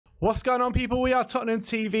What's going on, people? We are Tottenham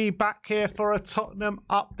TV, back here for a Tottenham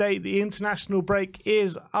update. The international break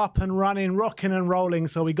is up and running, rocking and rolling.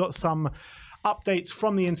 So we got some updates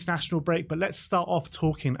from the international break, but let's start off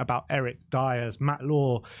talking about Eric Dier. Matt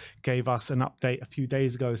Law gave us an update a few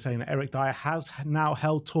days ago saying that Eric Dier has now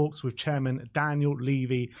held talks with chairman Daniel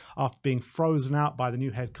Levy after being frozen out by the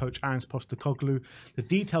new head coach Ange Postecoglou. The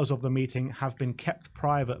details of the meeting have been kept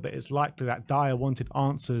private, but it's likely that Dier wanted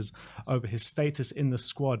answers over his status in the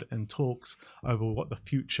squad and talks over what the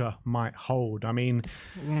future might hold. I mean,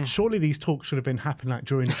 surely these talks should have been happening like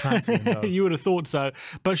during the transfer window. You would have thought so,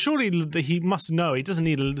 but surely he must know. He doesn't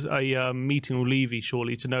need a meeting with Levy,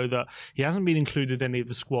 surely, to know that he hasn't been included in any of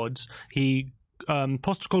the squads.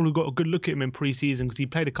 Postecoglou got a good look at him in pre-season because he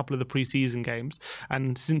played a couple of the pre-season games,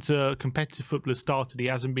 and since competitive football has started, he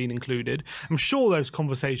hasn't been included. I'm sure those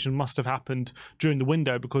conversations must have happened during the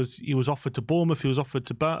window because he was offered to Bournemouth, he was offered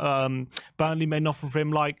to Burnley, made an offer for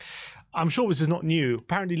him. Like, I'm sure this is not new.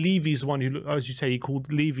 Apparently, Levy's the one who, as you say,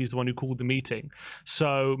 Levy's the one who called the meeting.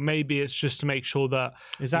 So maybe it's just to make sure that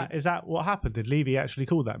is that what happened? Did Levy actually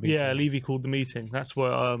call that meeting? Yeah, Levy called the meeting. That's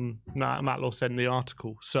what Matt Law said in the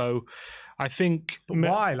article. So I think, but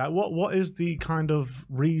why? Like, what is the kind of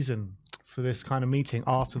reason for this kind of meeting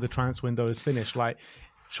after the transfer window is finished? Like,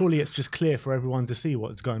 surely it's just clear for everyone to see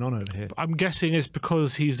what's going on over here. I'm guessing it's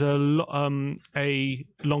because he's a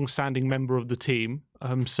long-standing member of the team.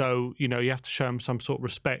 So, you know, you have to show him some sort of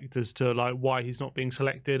respect as to like why he's not being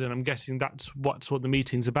selected. And I'm guessing that's what the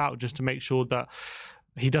meeting's about, just to make sure that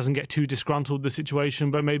he doesn't get too disgruntled with the situation,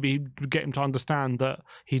 but maybe get him to understand that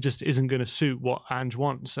he just isn't going to suit what Ange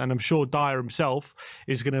wants. And I'm sure Dier himself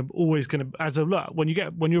is always going to, as a look, when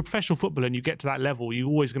you're a professional footballer and you get to that level, you're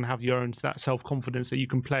always going to have your own that self-confidence that you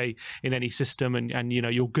can play in any system, and you know,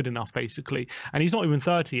 you're good enough basically. And he's not even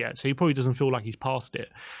 30 yet, so he probably doesn't feel like he's past it.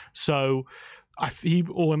 So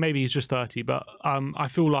or maybe he's just 30, but I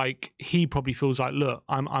feel like he probably feels like, look,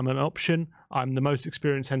 I'm an option. I'm the most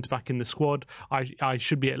experienced centre-back in the squad. I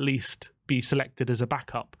should be at least be selected as a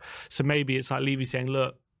backup. So maybe it's like Levy saying,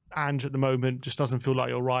 look, Ange at the moment just doesn't feel like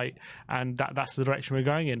you're right, and that's the direction we're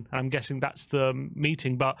going in. And I'm guessing that's the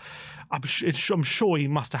meeting, but I'm sure he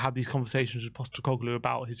must have had these conversations with Postecoglou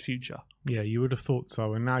about his future. Yeah, you would have thought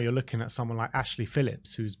so. And now you're looking at someone like Ashley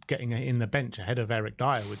Phillips, who's getting in the bench ahead of Eric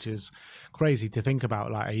Dier, which is crazy to think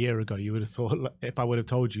about. Like a year ago, you would have thought, if I would have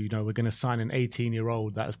told you, you know, we're going to sign an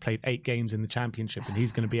 18-year-old that has played 8 games in the Championship, and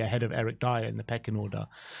he's going to be ahead of Eric Dier in the pecking order.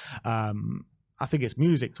 I think it's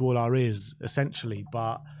music to all our ears, essentially.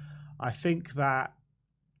 But I think that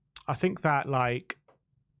like,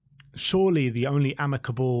 surely the only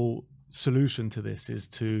amicable solution to this is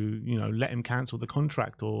to, you know, let him cancel the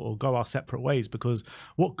contract or go our separate ways, because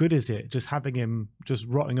what good is it just having him just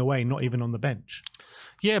rotting away, not even on the bench?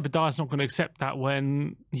 Yeah, but Dier's not going to accept that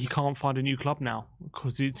when he can't find a new club now,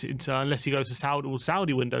 because it's unless he goes to Saudi, or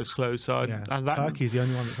Saudi window's closed. So yeah, Turkey's the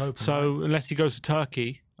only one that's open. So right? Unless he goes to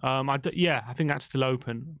Turkey. I think that's still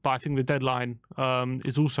open, but I think the deadline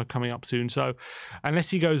is also coming up soon. So unless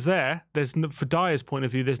he goes there, for Dier's point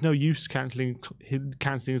of view, there's no use cancelling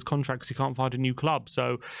his contract because he can't find a new club.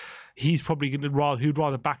 So he's probably he'd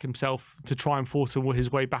rather back himself to try and force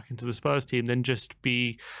his way back into the Spurs team than just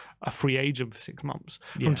be a free agent for 6 months.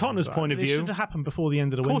 Yeah, from Tottenham's point of view, it should have happened before the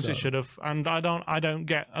end of the window. Of course it should have, and I don't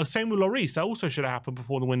get. Same with Lloris, that also should have happened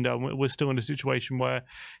before the window. We're still in a situation where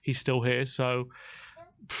he's still here, so.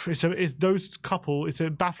 It's a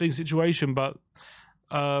baffling situation, but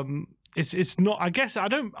it's not. I guess I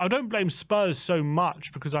don't blame Spurs so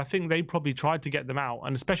much, because I think they probably tried to get them out,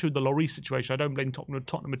 and especially with the Lloris situation, I don't blame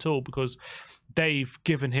Tottenham at all, because they've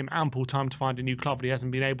given him ample time to find a new club, but he hasn't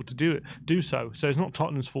been able to do so. So it's not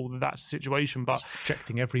Tottenham's fault that that's the situation, but just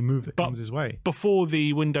rejecting every move that comes his way. Before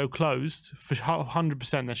the window closed, for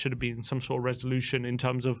 100%, there should have been some sort of resolution in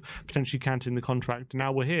terms of potentially cancelling the contract.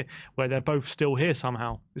 Now we're here, where they're both still here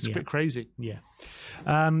somehow. It's a bit crazy. Yeah.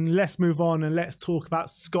 Let's move on and let's talk about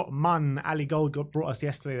Scott Munn. Ali Gold brought us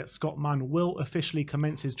yesterday that Scott Munn will officially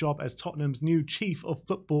commence his job as Tottenham's new Chief of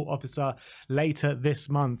Football Officer later this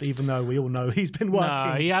month, even though we all know he's been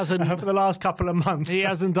working he hasn't, for the last couple of months. He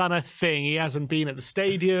hasn't done a thing. He hasn't been at the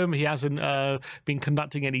stadium. He hasn't been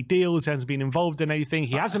conducting any deals. He hasn't been involved in anything.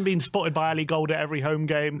 He hasn't been spotted by Ali Gold at every home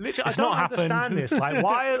game. Literally, I don't understand this. Like,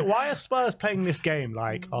 why are Spurs playing this game?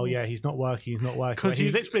 Like, oh yeah, he's not working. Because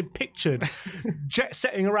he's literally been pictured jet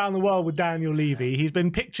setting around the world with Daniel Levy. He's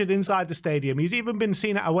been pictured inside the stadium. He's even been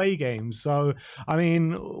seen at away games. So, I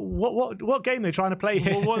mean, what game are they trying to play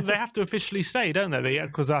here? Well, they have to officially say, don't they?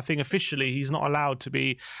 Because I think officially he's not allowed to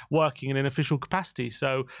be working in an official capacity.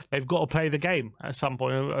 So they've got to play the game at some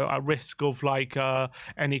point at risk of like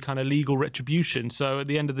any kind of legal retribution. So at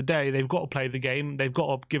the end of the day, they've got to play the game. They've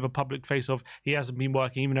got to give a public face of he hasn't been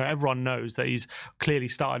working, even though everyone knows that he's clearly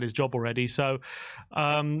started his job already. So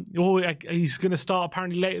he's going to start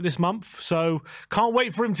apparently later this month. So can't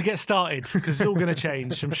wait for him to get started because it's all going to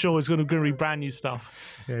change. I'm sure it's going to be brand new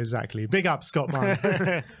stuff. Yeah, exactly. Big up, Scott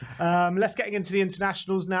Mann. Let's get into the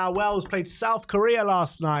internationals now. Wales played South Korea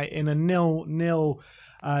last night in a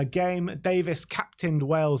 0-0 game. Davis captained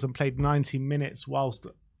Wales and played 90 minutes, whilst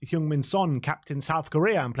Heung-min Son captained South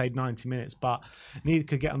Korea and played 90 minutes, but neither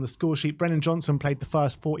could get on the score sheet. Brennan Johnson played the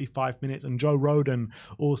first 45 minutes and Joe Rodon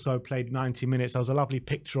also played 90 minutes. There was a lovely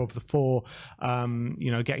picture of the four,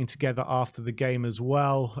 getting together after the game as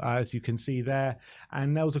well, as you can see there.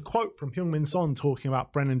 And there was a quote from Heung-min Son talking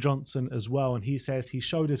about Brennan Johnson as well. And he says, he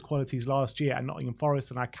showed his qualities last year at Nottingham Forest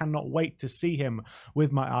and I cannot wait to see him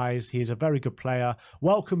with my eyes. He is a very good player.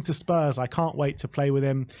 Welcome to Spurs. I can't wait to play with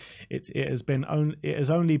him. It has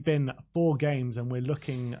only been 4 games and we're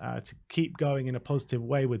looking to keep going in a positive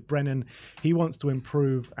way with Brennan. He wants to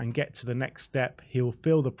improve and get to the next step. He'll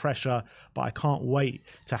feel the pressure, but I can't wait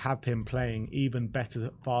to have him playing even better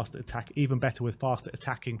with faster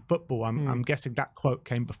attacking football. I'm guessing that quote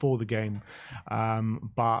came before the game,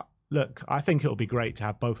 but look, I think it'll be great to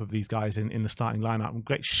have both of these guys in the starting lineup.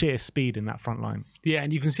 Great sheer speed in that front line. Yeah,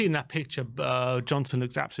 and you can see in that picture, Johnson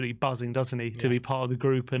looks absolutely buzzing, doesn't he, to be part of the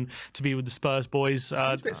group and to be with the Spurs boys. He's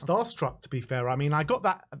a bit starstruck, to be fair. I mean, I got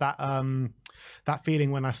that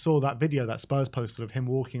feeling when I saw that video that Spurs posted of him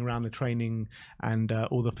walking around the training and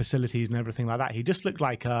all the facilities and everything like that. He just looked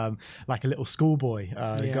like a little schoolboy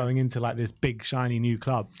going into like this big shiny new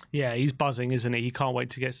club. Yeah, he's buzzing, isn't he? He can't wait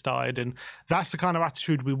to get started, and that's the kind of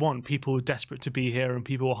attitude we want. People are desperate to be here and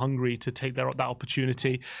people are hungry to take that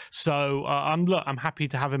opportunity. So I'm happy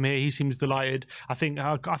to have him here. He seems delighted. I can't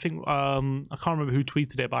remember who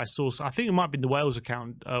tweeted it, but I think it might have been the Wales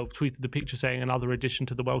account tweeted the picture saying another addition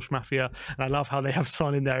to the Welsh Mafia. And I love how they have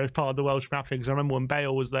Son in there as part of the Welsh Mafia, because I remember when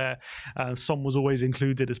Bale was there, Son was always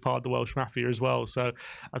included as part of the Welsh Mafia as well. So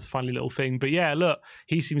that's a funny little thing. But yeah, look,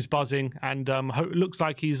 he seems buzzing, and it looks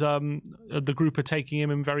like he's the group are taking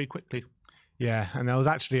him in very quickly. Yeah, and there was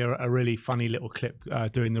actually a really funny little clip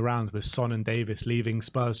doing the rounds with Son and Davis leaving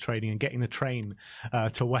Spurs training and getting the train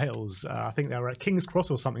to Wales. I think they were at King's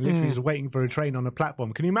Cross or something, literally just waiting for a train on a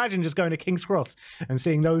platform. Can you imagine just going to King's Cross and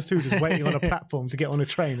seeing those two just waiting on a platform to get on a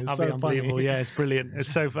train? It's so unbelievable. Funny. Yeah, it's brilliant.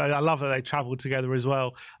 It's so funny. I love that they travelled together as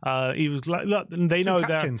well. He was like, look, they know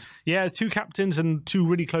that. Yeah, 2 captains and 2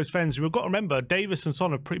 really close friends. We've got to remember, Davis and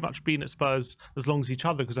Son have pretty much been at Spurs as long as each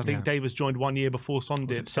other, because I think Davis joined 1 year before Son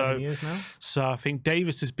did. 7 years now? So I think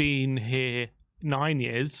Davis has been here 9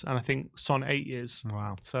 years and I think Son 8 years.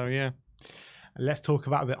 Wow. So yeah. Let's talk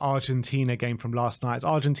about the Argentina game from last night.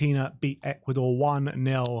 Argentina beat Ecuador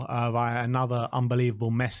 1-0 via another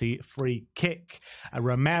unbelievable MESSI free kick.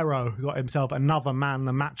 Romero got himself another Man of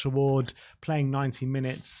the Match award, playing 90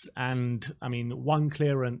 minutes. And I mean, 1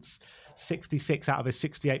 clearance, 66 out of his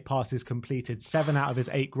 68 passes completed, 7 out of his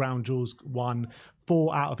 8 ground duels won,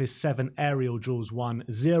 4 out of his 7 aerial duels won,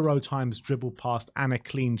 0 times dribbled past, and a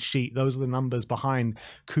clean sheet. Those are the numbers behind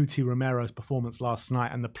Cuti Romero's performance last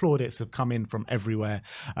night, and the plaudits have come in from everywhere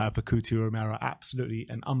for Cuti Romero. Absolutely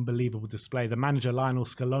an unbelievable display. The manager, Lionel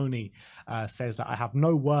Scaloni, says that I have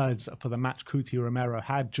no words for the match Cuti Romero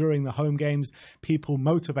had during the home games. People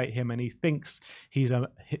motivate him and he thinks he's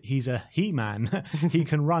a he-man. He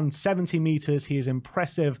can run 70 meters. He is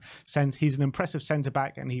impressive. He's an impressive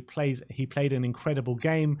centre-back and he played an incredible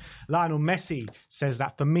game. Lionel Messi says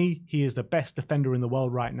that for me, he is the best defender in the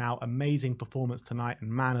world right now. Amazing performance tonight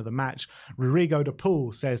and man of the match. Rodrigo de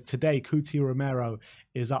Paul says today Cuti Romero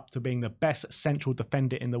is up to being the best central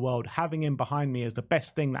defender in the world. Having him behind me is the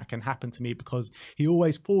best thing that can happen to me because he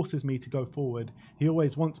always forces me to go forward. He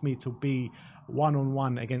always wants me to be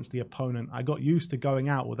one-on-one against the opponent. I got used to going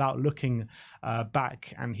out without looking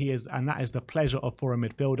back, and that is the pleasure for a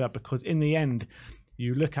midfielder, because in the end,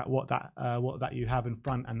 you look at what that you have in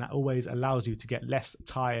front, and that always allows you to get less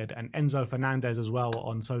tired. And Enzo Fernandez as well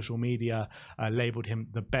on social media labeled him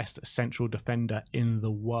the best central defender in the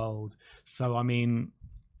world. So I mean,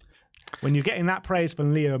 when you're getting that praise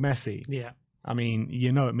from Leo Messi, yeah, I mean,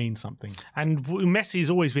 you know it means something. And Messi's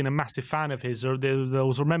always been a massive fan of his. There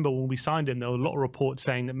was, remember when we signed him, there were a lot of reports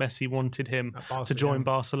saying that Messi wanted him to join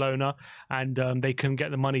Barcelona, and they couldn't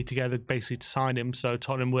get the money together basically to sign him, so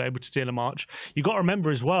Tottenham were able to steal a March. You got to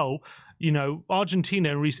remember as well, you know, Argentina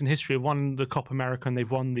in recent history have won the Copa America and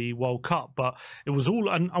they've won the World Cup, but it was all,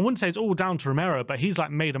 and I wouldn't say it's all down to Romero, but he's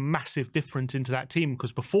like made a massive difference into that team,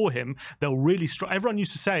 because before him, they were really strong. Everyone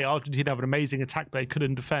used to say Argentina have an amazing attack, but they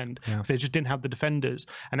couldn't defend because they just didn't have the defenders.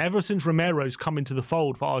 And ever since Romero's come into the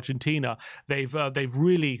fold for Argentina, they've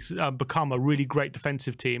really become a really great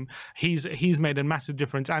defensive team. He's made a massive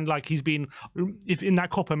difference, and like he's been, if in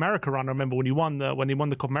that Copa America run, I remember when he won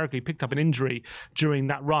the Copa America, he picked up an injury during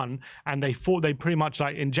that run, and they thought they pretty much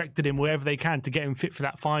like injected him wherever they can to get him fit for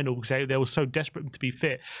that final, because they were so desperate to be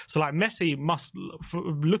fit. So like Messi must,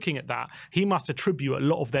 looking at that, he must attribute a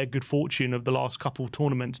lot of their good fortune of the last couple of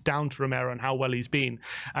tournaments down to Romero and how well he's been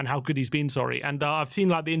and how good he's been. And I've seen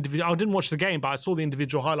like the individual. I didn't watch the game, but I saw the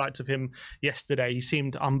individual highlights of him yesterday. He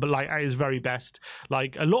seemed like at his very best.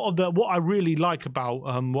 Like a lot of what I really like about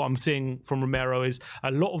what I'm seeing from Romero is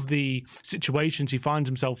a lot of the situations he finds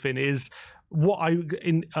himself in is what I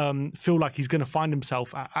feel like he's going to find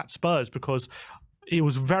himself at Spurs, because it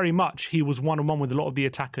was very much, he was one-on-one with a lot of the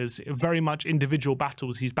attackers, very much individual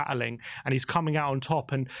battles he's battling, and he's coming out on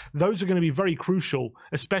top. And those are going to be very crucial,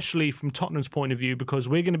 especially from Tottenham's point of view, because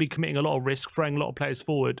we're going to be committing a lot of risk, throwing a lot of players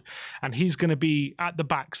forward, and he's going to be at the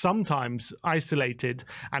back, sometimes isolated,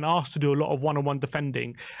 and asked to do a lot of one-on-one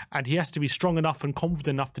defending. And he has to be strong enough and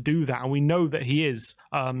confident enough to do that, and we know that he is.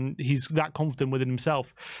 He's that confident within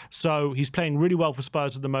himself. So he's playing really well for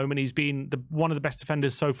Spurs at the moment. He's been one of the best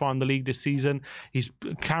defenders so far in the league this season. He's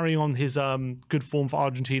carrying on his good form for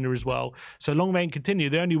Argentina as well. So long may it continue.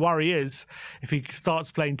 The only worry is if he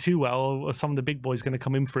starts playing too well, or some of the big boys going to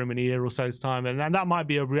come in for him in a year or so's time. And that might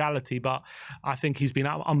be a reality, but I think he's been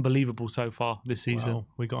unbelievable so far this season. Well,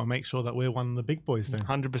 we got to make sure that we're one of the big boys then.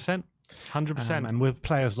 100%. 100%. And with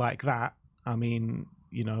players like that, I mean,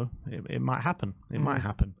 you know, it might happen. It might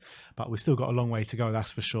happen, but we've still got a long way to go,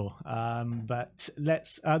 that's for sure. But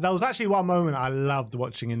let's, there was actually one moment I loved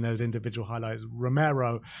watching in those individual highlights.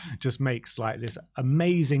 Romero just makes like this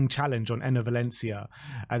amazing challenge on Enner Valencia.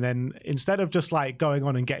 And then instead of just like going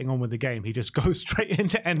on and getting on with the game, he just goes straight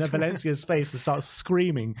into Enner Valencia's face and starts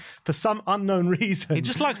screaming for some unknown reason. He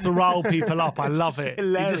just likes to rile people up. I love it.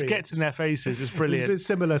 Hilarious. He just gets in their faces. It's brilliant. It's a bit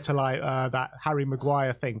similar to like that Harry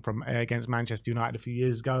Maguire thing from against Manchester United a few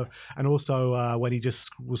years ago, and also when he just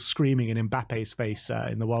was screaming in Mbappe's face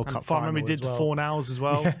in the World Cup final. I remember he did the Fornals as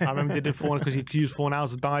well. I remember he did Fornals because he accused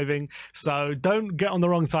Fornals of diving. So don't get on the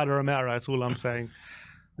wrong side of Romero. That's all I'm saying.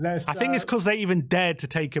 I think it's because they even dared to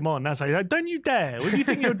take him on. That's like, don't you dare. What do you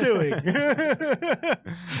think you're doing?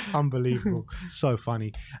 Unbelievable. So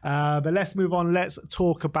funny. But let's move on. Let's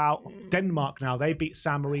talk about Denmark now. They beat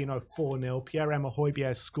San Marino 4-0. Pierre-Emile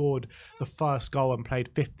Hojbjerg scored the first goal and played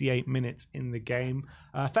 58 minutes in the game.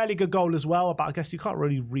 Fairly good goal as well, but I guess you can't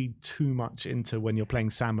really read too much into when you're playing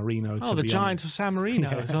San Marino. Oh, the Giants of San Marino.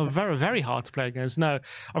 Yeah. It's very, very hard to play against. No,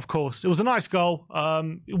 of course. It was a nice goal.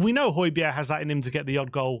 We know Hojbjerg has that in him to get the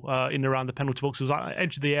odd goal in and around the penalty box. It was like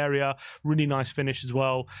edge of the area, really nice finish as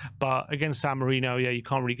well. But against San Marino, yeah, you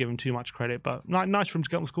can't really give him too much credit. But nice for him to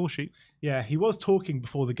get on the score sheet. Yeah, he was talking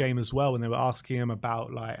before the game as well when they were asking him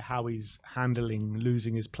about like how he's handling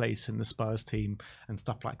losing his place in the Spurs team and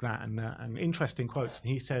stuff like that. And interesting quotes. And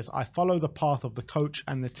he says, "I follow the path of the coach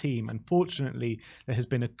and the team. And fortunately, there has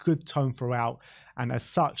been a good tone throughout. And as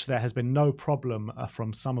such, there has been no problem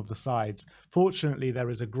from some of the sides. Fortunately, there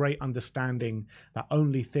is a great understanding that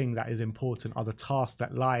only thing that is important are the tasks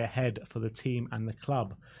that lie ahead for the team and the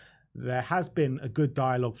club. There has been a good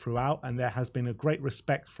dialogue throughout, and there has been a great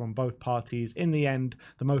respect from both parties. In the end,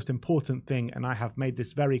 the most important thing, and I have made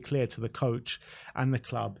this very clear to the coach and the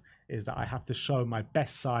club, is that I have to show my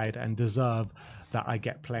best side and deserve that I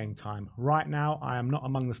get playing time. Right now, I am not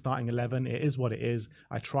among the starting 11. It is what it is.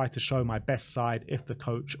 I try to show my best side if the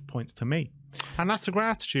coach points to me." And that's a great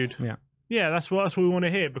attitude. Yeah. Yeah, that's what we want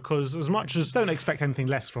to hear, because as much as... Don't expect anything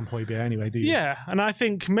less from Hojbjerg anyway, do you? Yeah, and I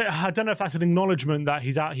think, I don't know if that's an acknowledgement that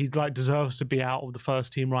he like deserves to be out of the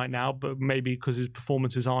first team right now, but maybe because his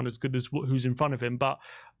performances aren't as good as who's in front of him. But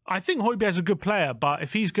I think Hojbjerg's a good player, but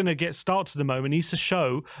if he's going to get starts at the moment, he needs to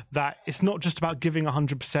show that it's not just about giving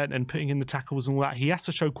 100% and putting in the tackles and all that. He has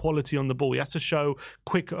to show quality on the ball. He has to show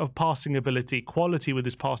quick passing ability, quality with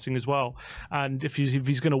his passing as well. And if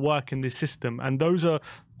he's going to work in this system, and those are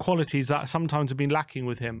qualities that sometimes have been lacking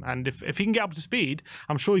with him. And if he can get up to speed,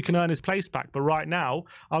 I'm sure he can earn his place back. But right now,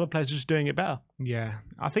 other players are just doing it better. Yeah,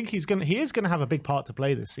 I think he is going to have a big part to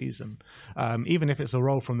play this season, even if it's a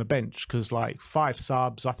role from the bench, because like 5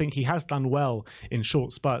 subs, I think he has done well in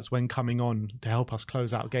short spurts when coming on to help us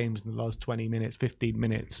close out games in the last 20 minutes, 15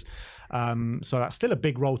 minutes. So that's still a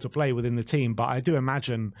big role to play within the team, but I do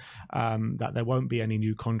imagine that there won't be any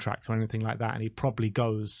new contract or anything like that, and he probably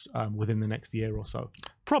goes within the next year or so.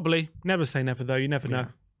 Probably. Never say never, though. You never know.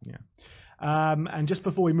 Yeah. And just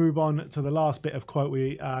before we move on to the last bit of quote,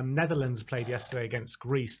 Netherlands played yesterday against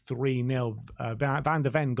Greece 3-0. Van der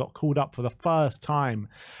Ven got called up for the first time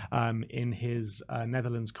in his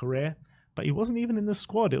Netherlands career, but he wasn't even in the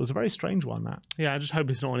squad. It was a very strange one, that. Yeah, I just hope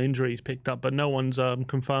it's not an injury he's picked up, but no one's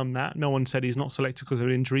confirmed that. No one said he's not selected because of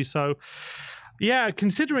an injury. So, yeah,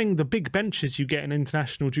 considering the big benches you get in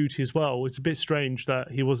international duty as well, it's a bit strange that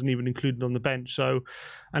he wasn't even included on the bench. So,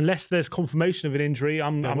 unless there's confirmation of an injury,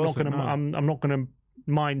 I'm not going to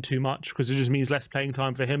mind too much, because it just means less playing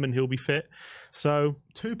time for him and he'll be fit. So,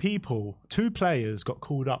 2 players got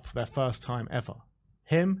called up for their first time ever.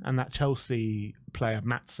 Him and that Chelsea player,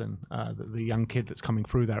 Maatsen, the young kid that's coming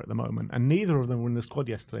through there at the moment. And neither of them were in the squad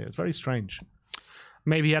yesterday. It was very strange.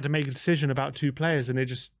 Maybe he had to make a decision about 2 players and it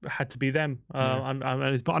just had to be them. And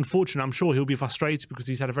it's unfortunate. I'm sure he'll be frustrated because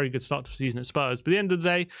he's had a very good start to the season at Spurs. But at the end of the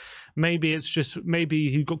day, maybe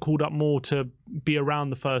he got called up more to be around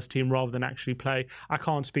the first team rather than actually play. I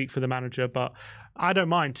can't speak for the manager, but I don't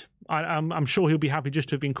mind. I'm sure he'll be happy just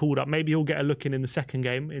to have been called up. Maybe he'll get a look in the second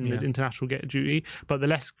game in the international duty. But the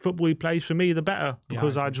less football he plays for me, the better,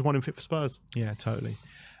 because I just want him fit for Spurs. Yeah, totally.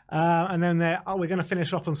 And then we're going to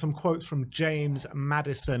finish off on some quotes from James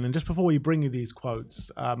Maddison. And just before we bring you these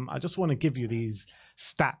quotes, I just want to give you these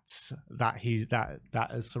stats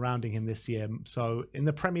that is surrounding him this year. So in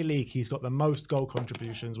the Premier League, he's got the most goal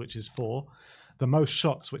contributions, which is 4, the most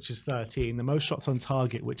shots, which is 13, the most shots on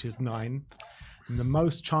target, which is 9, and the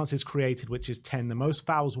most chances created, which is 10, the most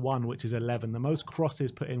fouls won, which is 11, the most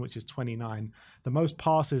crosses put in, which is 29, the most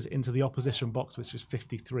passes into the opposition box, which is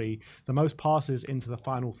 53, the most passes into the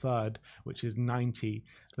final third, which is 90,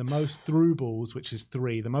 the most through balls, which is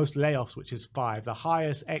 3, the most layoffs, which is 5, the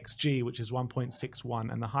highest XG, which is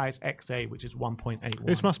 1.61, and the highest XA, which is 1.81.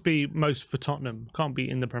 This must be most for Tottenham. Can't be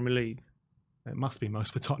in the Premier League. It must be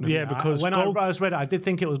most for Tottenham. Yeah, because when I first read it, I did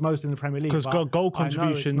think it was most in the Premier League. Because goal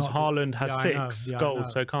contributions, Haaland has 6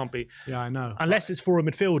 goals, so it can't be. Yeah, I know. Unless it's for a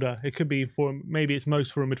midfielder. It could be maybe it's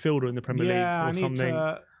most for a midfielder in the Premier League or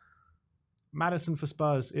something. Maddison for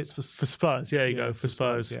Spurs. It's for Spurs. There you go, for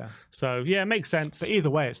Spurs. Yeah. So, yeah, it makes sense. But either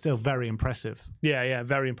way, it's still very impressive. Yeah,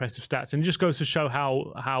 very impressive stats. And it just goes to show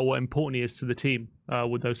how important he is to the team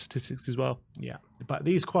with those statistics as well. Yeah, but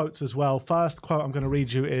these quotes as well. First quote I'm going to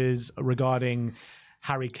read you is regarding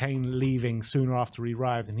Harry Kane leaving sooner after he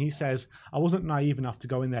arrived. And he says, "I wasn't naive enough to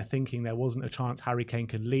go in there thinking there wasn't a chance Harry Kane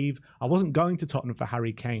could leave. I wasn't going to Tottenham for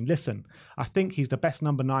Harry Kane. Listen, I think he's the best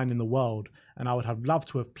number 9 in the world, and I would have loved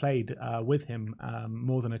to have played with him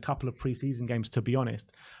more than a couple of pre-season games, to be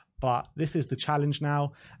honest. But this is the challenge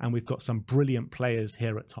now, and we've got some brilliant players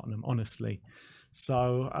here at Tottenham, honestly."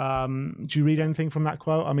 So do you read anything from that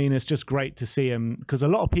quote? I mean, it's just great to see him, because a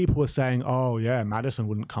lot of people were saying, oh, yeah, Maddison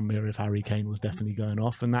wouldn't come here if Harry Kane was definitely going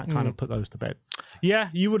off, and that kind of put those to bed. Yeah,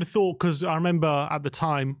 you would have thought, because I remember at the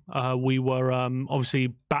time we were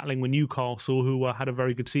obviously battling with Newcastle, who had a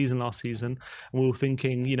very good season last season, and we were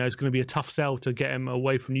thinking, it's going to be a tough sell to get him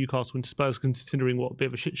away from Newcastle and Spurs, considering what a bit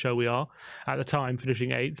of a shit show we are at the time, finishing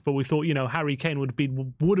 8th. But we thought, Harry Kane would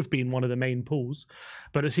have been one of the main pulls,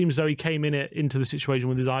 but it seems as though he came into the situation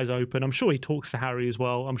with his eyes open. I'm sure he talks to Harry as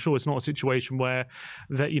well. I'm sure it's not a situation where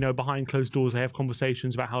that behind closed doors they have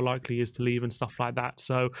conversations about how likely he is to leave and stuff like that.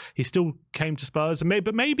 So he still came to Spurs,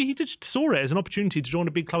 and maybe he just saw it as an opportunity to join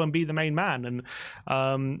a big club and be the main man.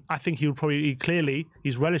 And I think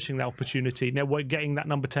he's relishing that opportunity, getting that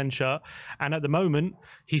number 10 shirt. And at the moment,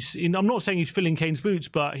 I'm not saying he's filling Kane's boots,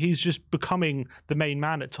 but he's just becoming the main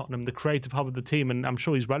man at Tottenham, the creative hub of the team, and I'm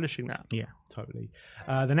sure he's relishing that. Yeah, totally.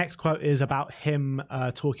 The next quote is about him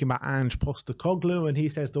talking about Ange Postecoglou, and he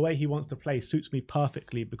says, "The way he wants to play suits me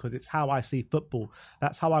perfectly because it's how I see football.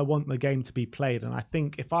 That's how I want the game to be played, and I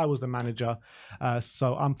think if I was the manager,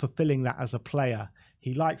 so I'm fulfilling that as a player.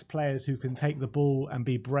 He likes players who can take the ball and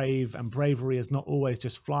be brave, and bravery is not always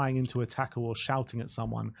just flying into a tackle or shouting at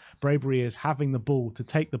someone. Bravery is having the ball to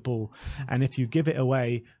take the ball, and if you give it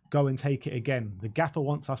away, go and take it again. The gaffer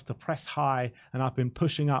wants us to press high, and I've been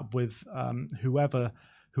pushing up with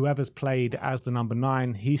whoever's played as the number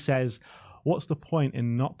 9. He says, what's the point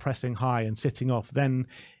in not pressing high and sitting off? Then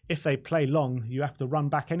if they play long, you have to run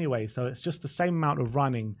back anyway. So it's just the same amount of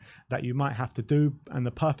running that you might have to do. And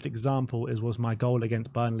the perfect example was my goal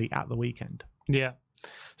against Burnley at the weekend. Yeah.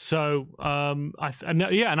 So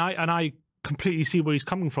I completely see where he's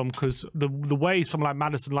coming from, because the way someone like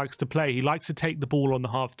Maddison likes to play, he likes to take the ball on the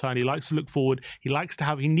half turn, he likes to look forward,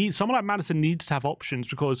 someone like Maddison needs to have options,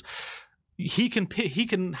 because he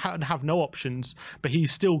can have no options, but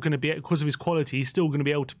he's still going to be, because of his quality, he's still going to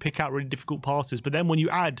be able to pick out really difficult passes. But then when you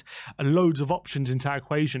add loads of options into that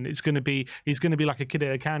equation, he's going to be like a kid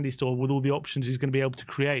at a candy store with all the options he's going to be able to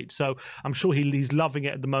create. So I'm sure he's loving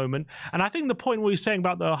it at the moment. And I think the point what he's saying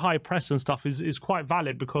about the high press and stuff is quite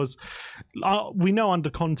valid, because we know under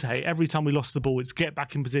Conte, every time we lost the ball, it's get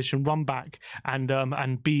back in position, run back,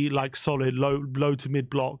 and be like solid low to mid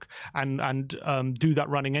block, and do that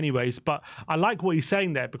running anyways. But I like what he's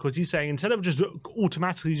saying there, because he's saying instead of just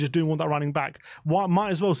automatically just doing all that running back, might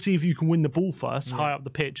as well see if you can win the ball first, high up the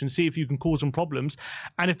pitch, and see if you can cause some problems.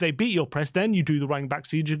 And if they beat your press, then you do the running back.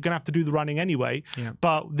 So you're going to have to do the running anyway. Yeah.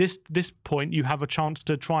 But this point, you have a chance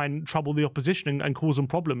to try and trouble the opposition and cause them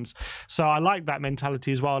problems. So I like that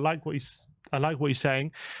mentality as well. I like what he's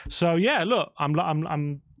saying. So yeah, look,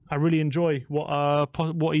 I really enjoy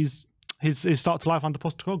what his start to life under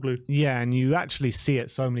Postecoglou. Yeah, and you actually see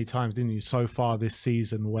it so many times, didn't you, so far this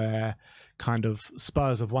season, where kind of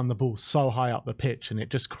Spurs have won the ball so high up the pitch and it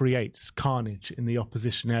just creates carnage in the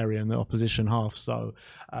opposition area and the opposition half. So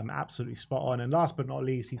absolutely spot on. And last but not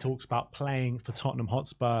least, he talks about playing for Tottenham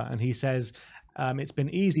Hotspur, and he says, it's been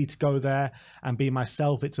easy to go there and be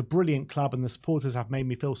myself. It's a brilliant club and the supporters have made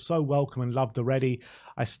me feel so welcome and loved already.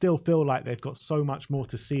 I still feel like they've got so much more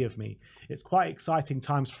to see of me. It's quite exciting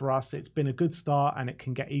times for us. It's been a good start and it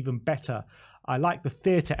can get even better. I like the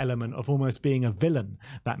theatre element of almost being a villain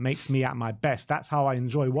that makes me at my best. That's how I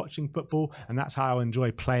enjoy watching football, and that's how I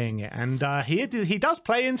enjoy playing it. And he does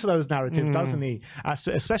play into those narratives, doesn't he?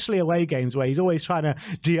 Especially away games, where he's always trying to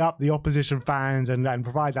G up the opposition fans and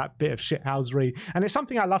provide that bit of shithousery. And it's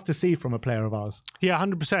something I love to see from a player of ours. Yeah,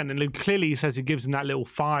 100%. And clearly he says it gives him that little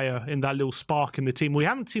fire and that little spark in the team. We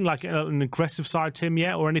haven't seen like an aggressive side to him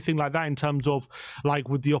yet or anything like that, in terms of like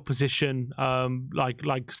with the opposition,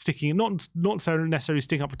 like sticking, not necessarily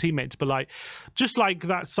sticking up for teammates, but like just like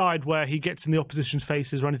that side where he gets in the opposition's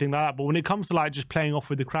faces or anything like that. But when it comes to like just playing off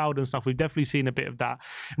with the crowd and stuff, we've definitely seen a bit of that.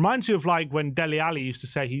 It reminds me of like when Dele Alli used to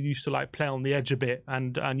say he used to like play on the edge a bit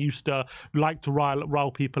and used to like to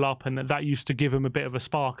rile people up, and that used to give him a bit of a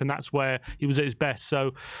spark, and that's where he was at his best.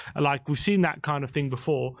 So like we've seen that kind of thing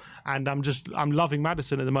before, and I'm loving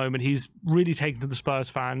Maddison at the moment. He's really taken to the Spurs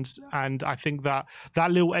fans, and I think that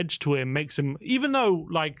little edge to him makes him, even though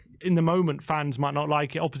like in the moment fans might not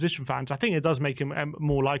like it, opposition fans, I think it does make him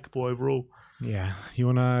more likable overall. Yeah. You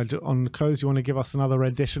want to, on close, you want to give us another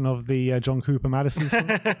rendition of the John Cooper Maddison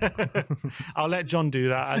song? I'll let John do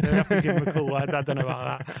that. I don't have to give him a call. I don't know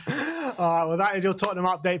about that. All right, well, that is your Tottenham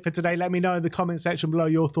update for today. Let me know in the comment section below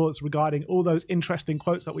your thoughts regarding all those interesting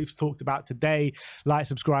quotes that we've talked about today. Like,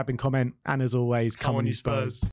 subscribe and comment. And as always, come on you Spurs.